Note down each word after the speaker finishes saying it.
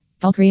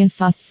Calcarea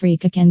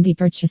Phosphorica can be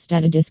purchased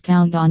at a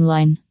discount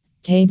online.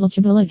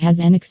 TabletShablet has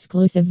an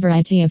exclusive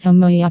variety of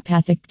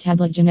homeopathic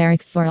tablet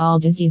generics for all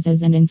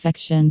diseases and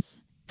infections.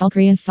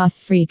 Calcarea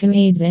Phosphorica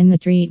aids in the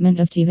treatment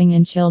of teething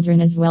in children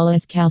as well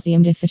as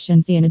calcium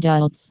deficiency in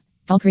adults.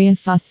 Calcarea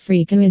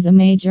Phosphorica is a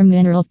major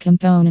mineral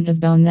component of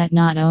bone that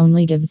not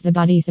only gives the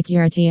body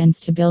security and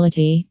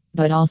stability,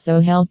 but also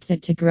helps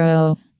it to grow.